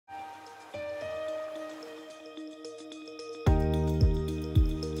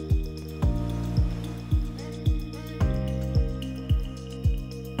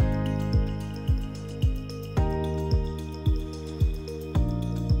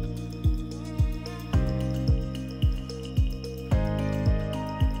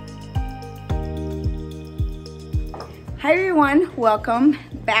Hi everyone, welcome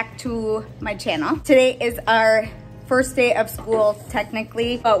back to my channel. Today is our first day of school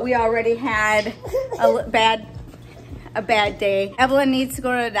technically, but we already had a bad day. Evelyn needs to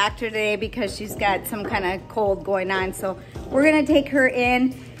go to the doctor today because she's got some kind of cold going on. So we're gonna take her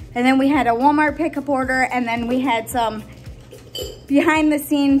in, and then we had a Walmart pickup order, and then we had some behind the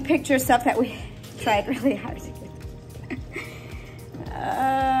scene picture stuff that we tried really hard to get.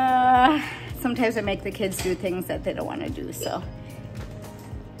 Sometimes I make the kids do things that they don't want to do, so.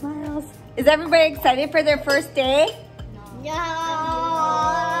 Miles. Is everybody excited for their first day? No.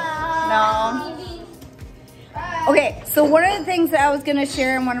 No. Okay, so one of the things that I was gonna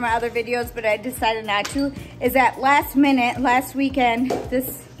share in one of my other videos, but I decided not to, is that last weekend was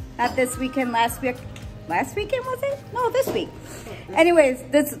it? No, this week. Anyways,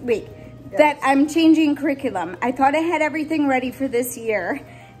 this week, that I'm changing curriculum. I thought I had everything ready for this year.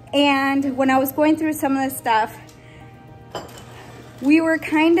 And when I was going through some of the stuff, we were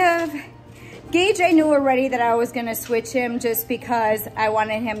kind of, Gage I knew already that I was gonna switch him just because I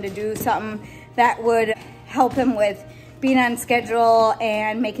wanted him to do something that would help him with being on schedule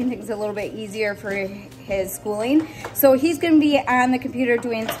and making things a little bit easier for his schooling. So he's gonna be on the computer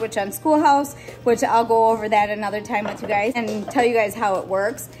doing Switch on Schoolhouse, which I'll go over that another time with you guys and tell you guys how it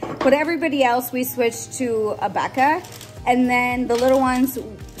works. But everybody else, we switched to Abeka. And then the little ones,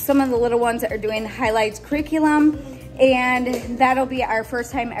 some of the little ones are doing highlights curriculum, and that'll be our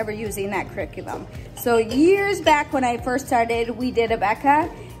first time ever using that curriculum. So years back when I first started, we did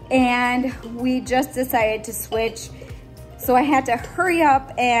Abeka, and we just decided to switch. So I had to hurry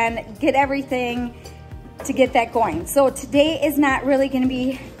up and get everything to get that going. So today is not really gonna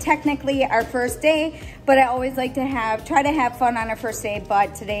be technically our first day, but I always like to try to have fun on our first day,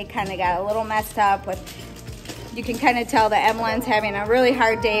 but today kind of got a little messed up with, you can kind of tell that Evelyn's having a really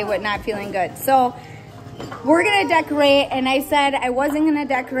hard day with not feeling good. So we're gonna decorate, and I said I wasn't gonna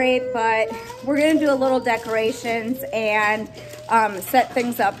decorate, but we're gonna do a little decorations and set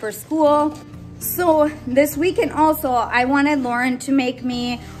things up for school. So this weekend also, I wanted Lauren to make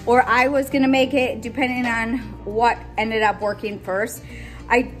me, or I was gonna make it depending on what ended up working first.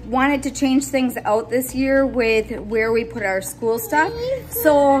 I wanted to change things out this year with where we put our school stuff.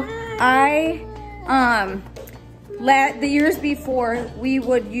 So the years before, we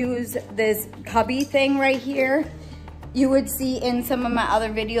would use this cubby thing right here. You would see in some of my other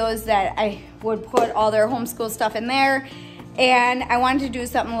videos that I would put all their homeschool stuff in there. And I wanted to do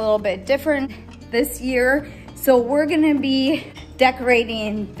something a little bit different this year. So we're gonna be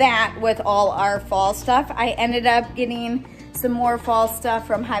decorating that with all our fall stuff. I ended up getting some more fall stuff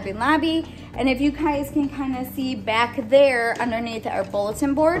from Hobby Lobby. And if you guys can kind of see back there underneath our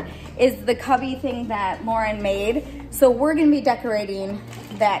bulletin board is the cubby thing that Lauren made. So we're gonna be decorating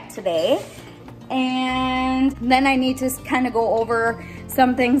that today. And then I need to kind of go over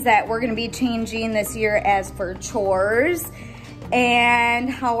some things that we're gonna be changing this year as for chores and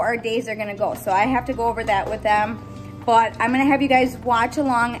how our days are gonna go. So I have to go over that with them. But I'm gonna have you guys watch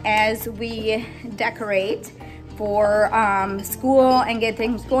along as we decorate for school and get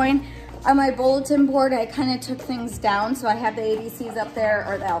things going. On my bulletin board, I kind of took things down. So I have the ABCs up there,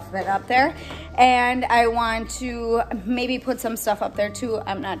 or the alphabet up there. And I want to maybe put some stuff up there too.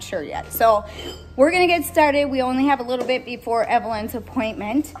 I'm not sure yet. So we're gonna get started. We only have a little bit before Evelyn's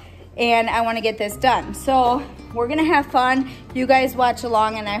appointment, and I wanna get this done. So we're gonna have fun. You guys watch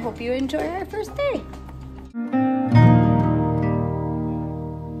along, and I hope you enjoy our first day.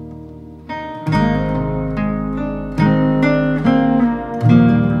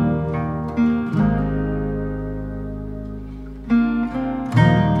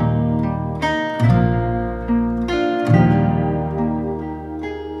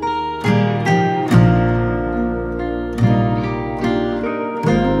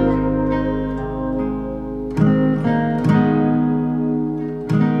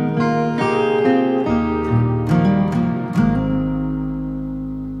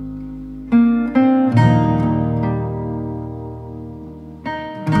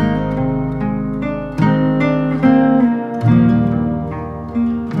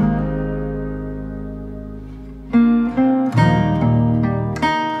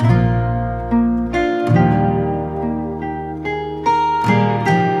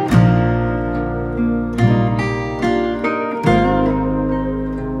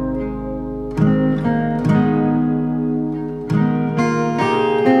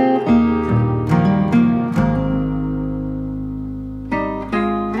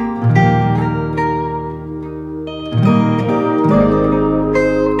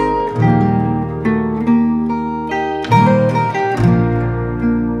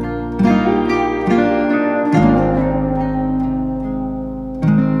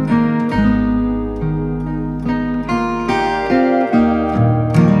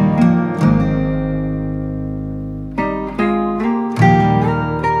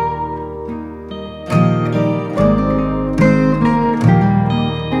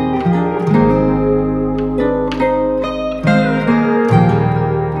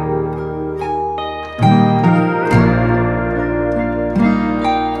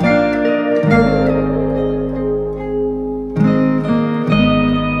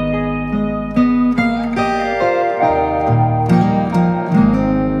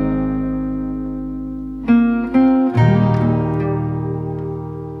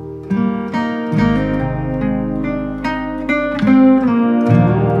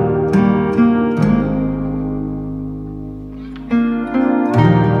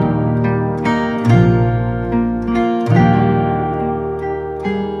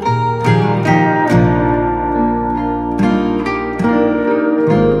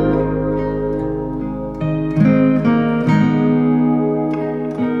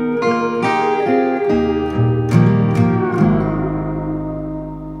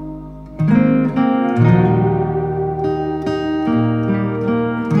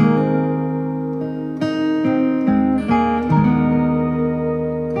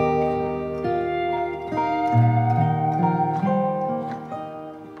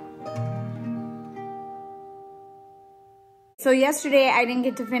 So yesterday I didn't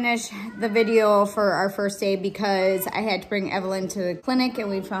get to finish the video for our first day because I had to bring Evelyn to the clinic and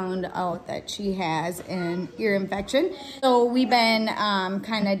we found out that she has an ear infection. So we've been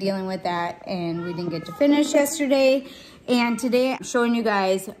kind of dealing with that and we didn't get to finish yesterday. And today I'm showing you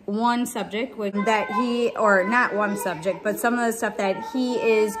guys one subject that he, or not one subject, but some of the stuff that he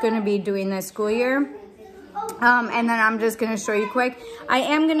is going to be doing this school year. And then I'm just going to show you quick. I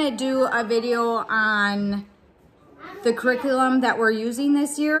am going to do a video on the curriculum that we're using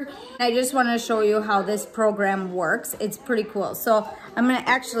this year. I just want to show you how this program works. It's pretty cool. So I'm going to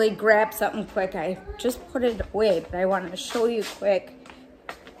actually grab something quick. I just put it away, but I want to show you quick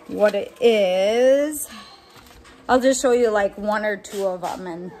what it is. I'll just show you like one or two of them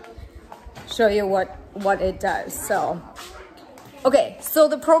and show you what it does. So, okay, so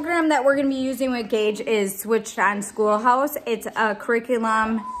the program that we're going to be using with Gage is Switched On Schoolhouse. It's a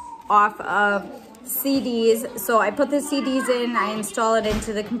curriculum off of CDs. So I put the CDs in, I install it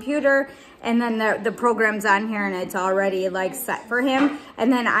into the computer, and then the program's on here and it's already like set for him.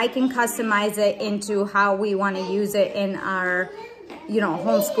 And then I can customize it into how we want to use it in our,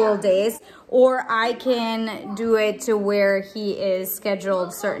 homeschool days. Or I can do it to where he is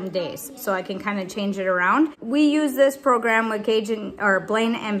scheduled certain days. So I can kind of change it around. We use this program with Gage or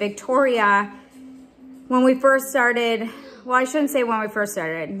Blaine and Victoria when we first started. Well, I shouldn't say when we first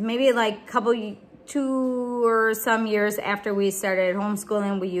started. Maybe like two or some years after we started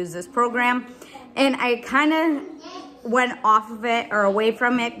homeschooling, we used this program. And I kind of went off of it or away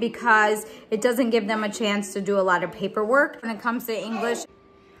from it because it doesn't give them a chance to do a lot of paperwork when it comes to English.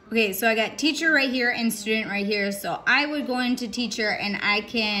 Okay, so I got teacher right here and student right here. So I would go into teacher and I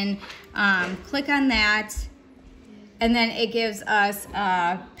can click on that. And then it gives us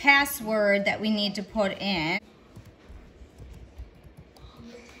a password that we need to put in.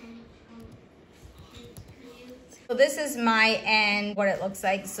 So this is my end, what it looks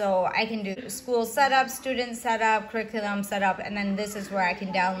like. So I can do school setup, student setup, curriculum setup, and then this is where I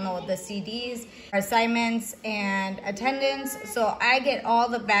can download the CDs, assignments, and attendance. So I get all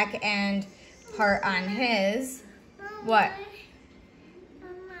the back end part on his. What?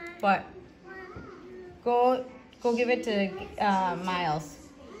 What? Go give it to Miles.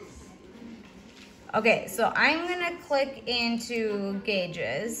 Okay, so I'm gonna click into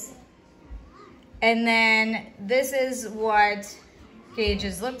Gage's. And then this is what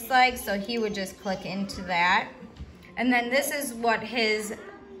Gage's looks like. So he would just click into that. And then this is what his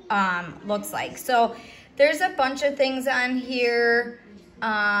looks like. So there's a bunch of things on here.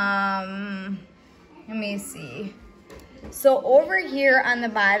 Let me see. So over here on the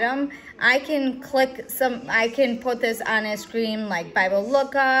bottom, I can put this on a screen like Bible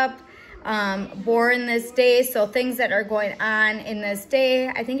lookup, born this day, so things that are going on in this day.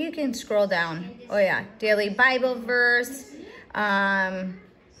 I think you can scroll down. Oh yeah, daily Bible verse,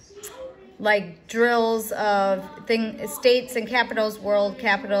 like drills of states and capitals, world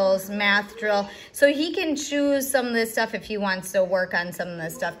capitals, math drill. So he can choose some of this stuff if he wants to work on some of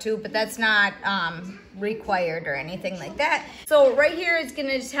this stuff too, but that's not required or anything like that. So right here it's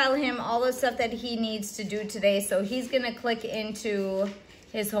gonna tell him all the stuff that he needs to do today. So he's gonna click into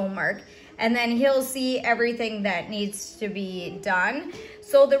his homework and then he'll see everything that needs to be done.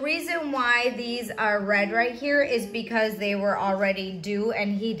 So the reason why these are red right here is because they were already due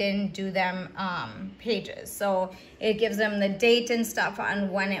and he didn't do them pages. So it gives him the date and stuff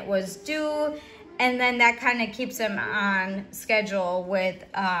on when it was due, and then that kind of keeps him on schedule with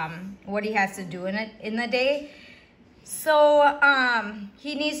what he has to do in the day. So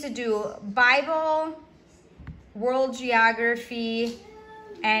he needs to do Bible, world geography,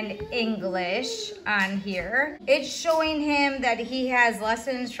 and English on here. It's showing him that he has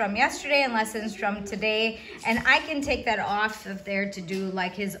lessons from yesterday and lessons from today, and I can take that off of there to do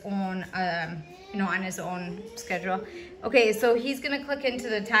like his own, on his own schedule. Okay, so he's gonna click into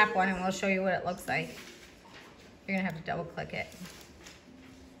the top one and we'll show you what it looks like. You're gonna have to double click it.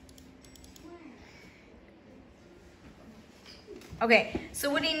 Okay, so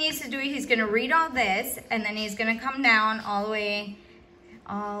what he needs to do, he's gonna read all this and then he's gonna come down all the way.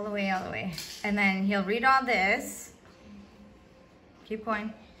 And then he'll read all this. Keep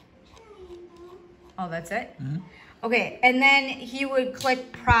going. Oh, that's it? Mm-hmm. Okay, and then he would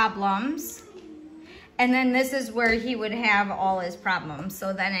click problems. And then this is where he would have all his problems.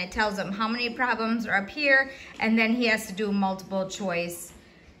 So then it tells him how many problems are up here, and then he has to do multiple choice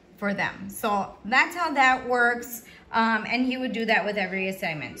for them. So that's how that works. And he would do that with every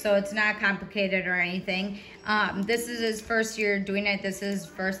assignment. So it's not complicated or anything. This is his first year doing it. This is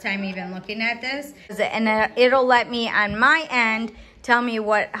first time even looking at this. And it'll let me on my end tell me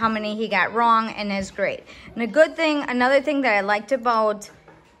how many he got wrong in his grade. And another thing that I liked about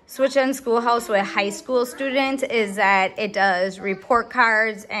Switch on Schoolhouse with high school students is that it does report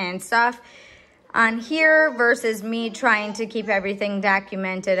cards and stuff on here versus me trying to keep everything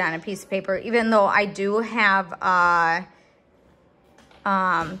documented on a piece of paper, even though I do have a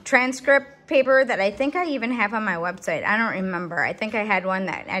transcript paper that I think I even have on my website. I don't remember. I think I had one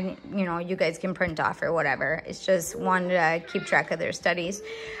that, you guys can print off or whatever. It's just one to keep track of their studies.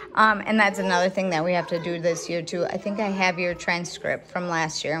 And that's another thing that we have to do this year too. I think I have your transcript from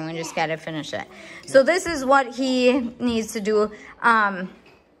last year and we just got to finish it. So this is what he needs to do.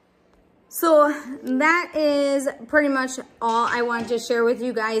 So that is pretty much all I wanted to share with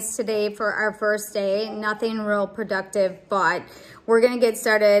you guys today for our first day. Nothing real productive, but we're going to get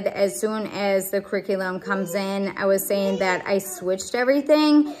started as soon as the curriculum comes in. I was saying that I switched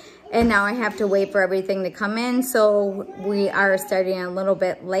everything and now I have to wait for everything to come in. So we are starting a little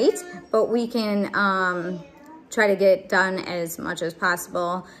bit late, but we can try to get done as much as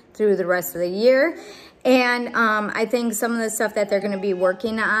possible through the rest of the year. And I think some of the stuff that they're going to be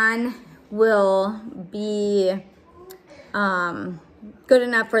working on will be good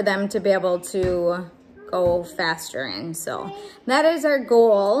enough for them to be able to go faster in. So that is our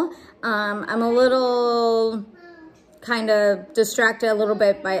goal. I'm a little kind of distracted a little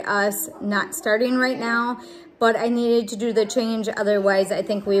bit by us not starting right now, but I needed to do the change. Otherwise, I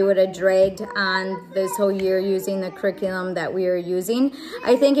think we would have dragged on this whole year using the curriculum that we are using.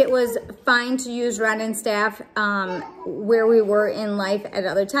 I think it was fine to use Red and Staff where we were in life at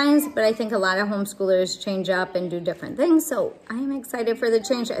other times, but I think a lot of homeschoolers change up and do different things. So I'm excited for the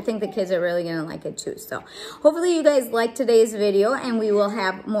change. I think the kids are really gonna like it too. So hopefully you guys liked today's video, and we will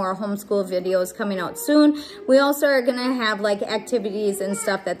have more homeschool videos coming out soon. We also are gonna have like activities and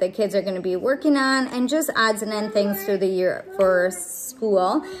stuff that the kids are gonna be working on, and just odds and ends things through the year for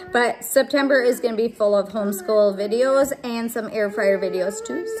school. But September is gonna be full of homeschool videos and some air fryer videos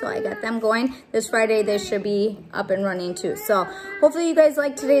too. So I got them going. This Friday, they should be up and running too. So hopefully you guys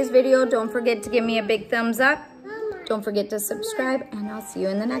liked today's video. Don't forget to give me a big thumbs up. Don't forget to subscribe, and I'll see you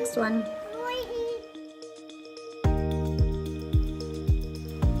in the next one.